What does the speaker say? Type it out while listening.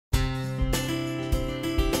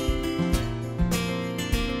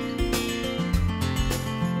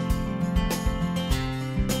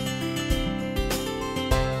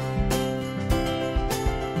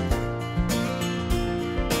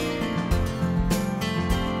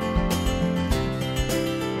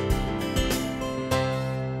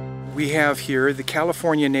We have here the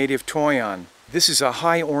California native Toyon. This is a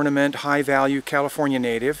high ornament, high value California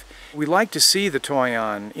native. We like to see the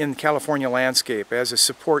Toyon in the California landscape as a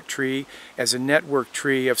support tree, as a network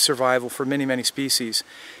tree of survival for many, many species.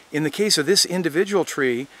 In the case of this individual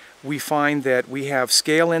tree, we find that we have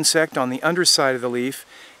scale insect on the underside of the leaf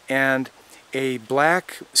and a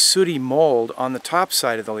black sooty mold on the top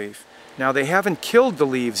side of the leaf. Now, they haven't killed the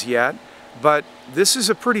leaves yet, but this is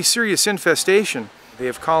a pretty serious infestation. They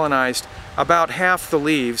have colonized about half the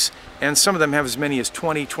leaves, and some of them have as many as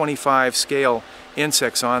 20-25 scale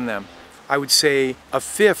insects on them. I would say a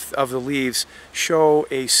fifth of the leaves show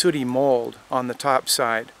a sooty mold on the top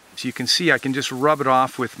side. So you can see I can just rub it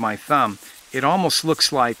off with my thumb. It almost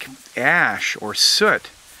looks like ash or soot,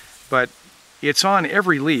 but it's on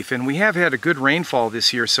every leaf, and we have had a good rainfall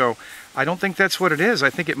this year, so I don't think that's what it is. I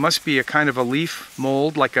think it must be a kind of a leaf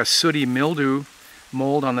mold, like a sooty mildew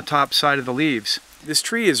mold on the top side of the leaves. This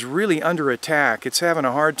tree is really under attack. It's having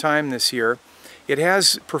a hard time this year. It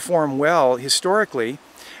has performed well historically,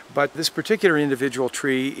 but this particular individual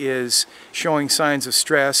tree is showing signs of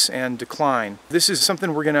stress and decline. This is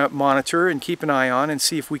something we're going to monitor and keep an eye on and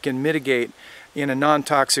see if we can mitigate in a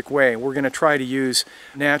non-toxic way. We're going to try to use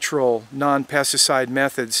natural, non-pesticide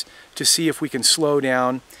methods to see if we can slow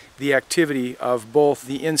down the activity of both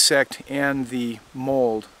the insect and the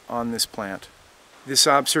mold on this plant. This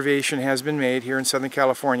observation has been made here in Southern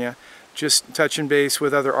California, just touching base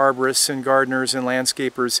with other arborists and gardeners and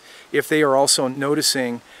landscapers if they are also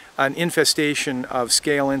noticing an infestation of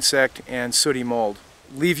scale insect and sooty mold.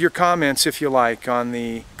 Leave your comments if you like on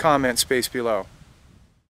the comment space below.